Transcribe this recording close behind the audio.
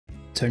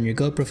turn your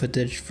GoPro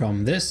footage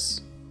from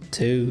this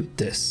to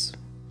this.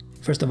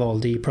 First of all,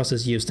 the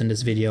process used in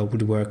this video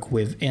would work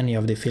with any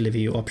of the field of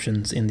view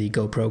options in the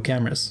GoPro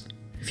cameras.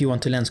 If you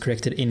want to lens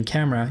correct it in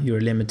camera, you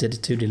are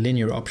limited to the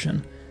linear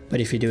option,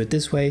 but if you do it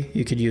this way,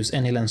 you could use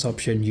any lens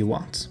option you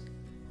want.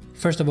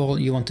 First of all,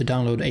 you want to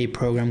download a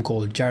program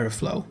called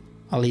GyroFlow.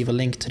 I'll leave a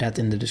link to that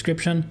in the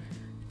description.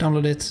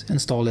 Download it,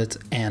 install it,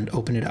 and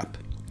open it up.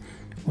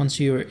 Once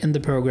you're in the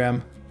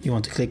program, you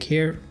want to click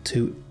here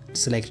to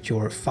select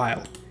your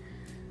file.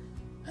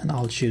 And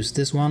I'll choose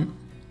this one.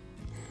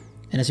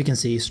 And as you can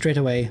see, straight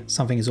away,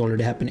 something is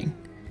already happening.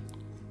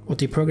 What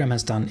the program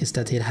has done is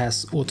that it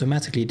has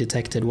automatically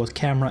detected what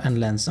camera and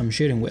lens I'm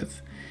shooting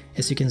with.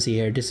 As you can see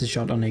here, this is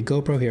shot on a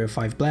GoPro Hero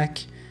 5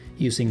 Black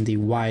using the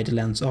wide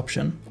lens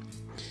option.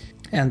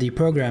 And the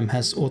program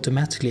has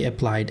automatically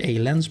applied a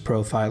lens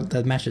profile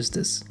that matches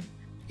this.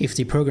 If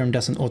the program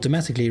doesn't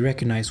automatically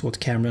recognize what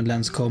camera and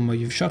lens combo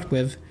you've shot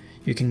with,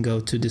 you can go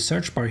to the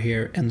search bar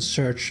here and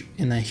search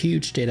in a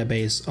huge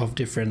database of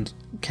different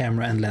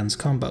camera and lens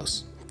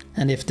combos.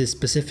 And if this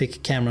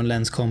specific camera and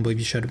lens combo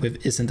you shot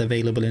with isn't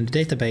available in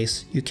the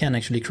database, you can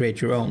actually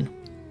create your own.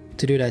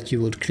 To do that,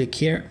 you would click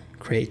here,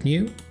 create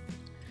new,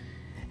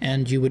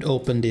 and you would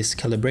open this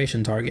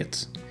calibration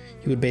target.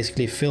 You would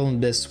basically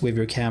film this with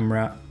your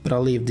camera, but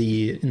I'll leave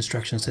the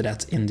instructions to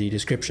that in the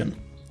description.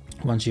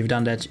 Once you've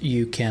done that,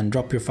 you can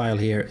drop your file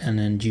here and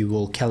then you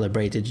will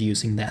calibrate it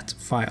using that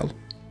file.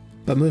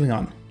 But moving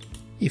on,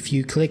 if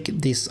you click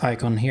this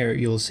icon here,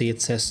 you'll see it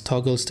says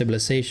toggle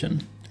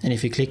stabilization. And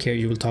if you click here,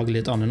 you will toggle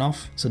it on and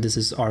off. So this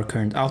is our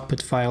current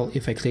output file.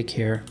 If I click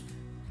here,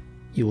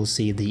 you will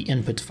see the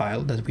input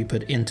file that we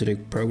put into the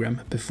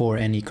program before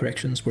any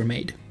corrections were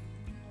made.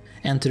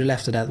 And to the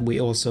left of that, we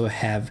also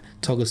have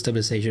toggle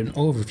stabilization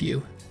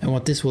overview. And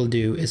what this will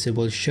do is it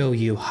will show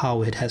you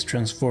how it has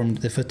transformed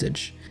the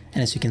footage.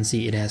 And as you can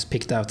see, it has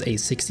picked out a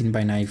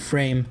 16:9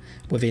 frame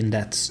within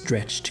that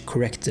stretched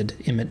corrected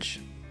image.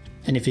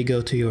 And if you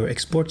go to your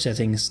export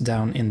settings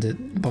down in the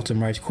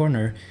bottom right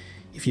corner,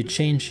 if you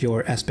change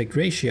your aspect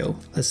ratio,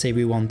 let's say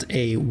we want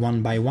a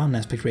 1:1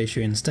 aspect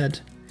ratio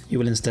instead, you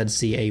will instead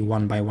see a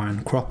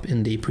 1:1 crop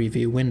in the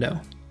preview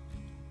window.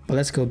 But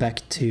let's go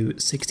back to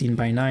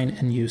 16:9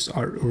 and use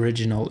our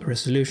original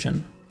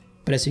resolution.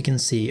 But as you can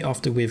see,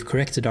 after we've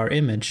corrected our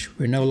image,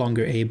 we're no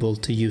longer able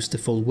to use the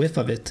full width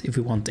of it if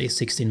we want a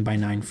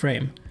 16:9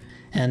 frame.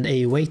 And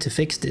a way to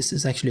fix this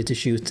is actually to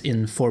shoot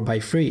in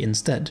 4:3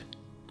 instead.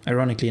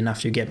 Ironically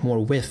enough, you get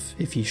more width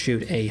if you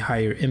shoot a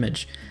higher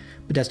image,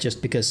 but that's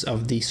just because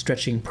of the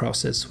stretching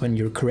process when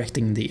you're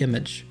correcting the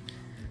image.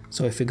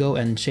 So if we go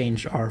and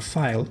change our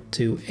file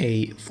to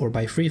a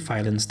 4:3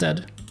 file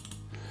instead,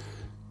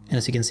 and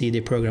as you can see,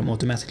 the program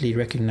automatically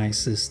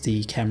recognizes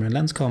the camera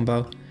lens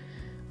combo,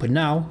 but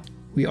now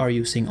we are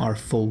using our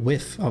full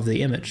width of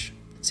the image.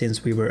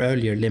 Since we were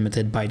earlier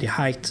limited by the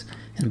height,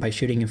 and by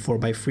shooting in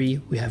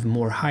 4:3 we have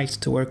more height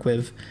to work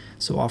with,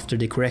 so after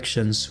the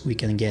corrections we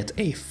can get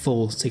a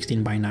full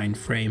 16:9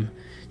 frame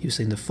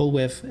using the full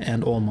width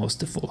and almost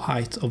the full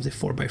height of the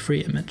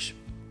 4:3 image.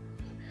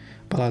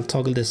 But I'll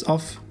toggle this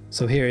off,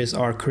 so here is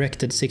our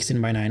corrected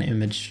 16:9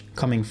 image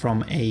coming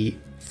from a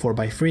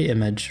 4:3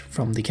 image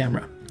from the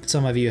camera.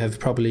 Some of you have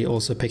probably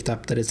also picked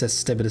up that it says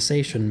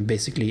stabilization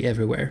basically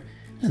everywhere.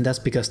 And that's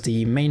because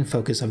the main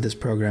focus of this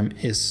program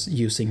is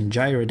using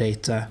gyro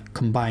data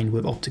combined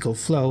with optical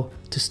flow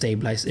to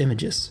stabilize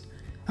images.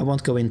 I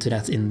won't go into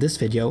that in this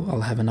video,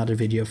 I'll have another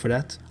video for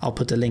that. I'll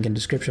put a link in the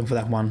description for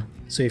that one.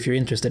 So if you're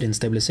interested in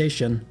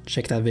stabilization,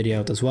 check that video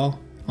out as well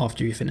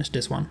after you finish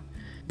this one.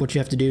 What you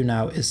have to do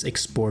now is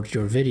export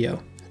your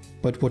video.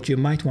 But what you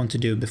might want to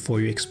do before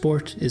you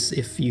export is,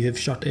 if you have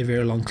shot a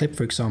very long clip,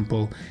 for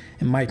example,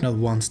 and might not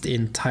want the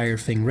entire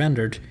thing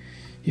rendered,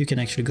 you can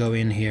actually go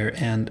in here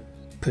and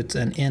put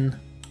an in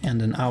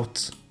and an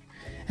out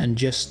and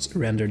just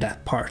render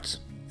that part.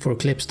 For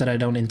clips that I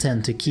don't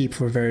intend to keep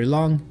for very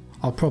long,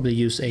 I'll probably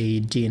use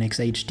a GNX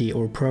HD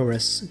or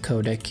ProRes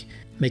codec,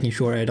 making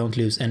sure I don't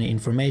lose any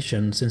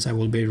information since I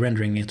will be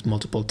rendering it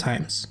multiple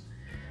times.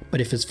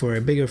 But if it's for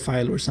a bigger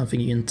file or something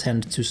you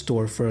intend to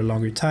store for a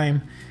longer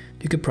time,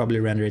 you could probably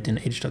render it in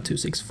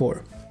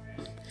H.264.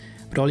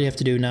 But all you have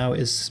to do now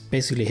is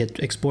basically hit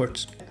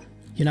export.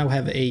 You now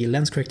have a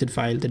lens corrected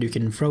file that you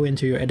can throw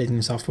into your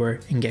editing software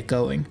and get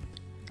going.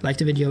 Like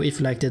the video if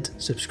you liked it,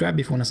 subscribe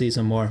if you want to see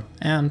some more,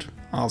 and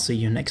I'll see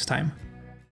you next time.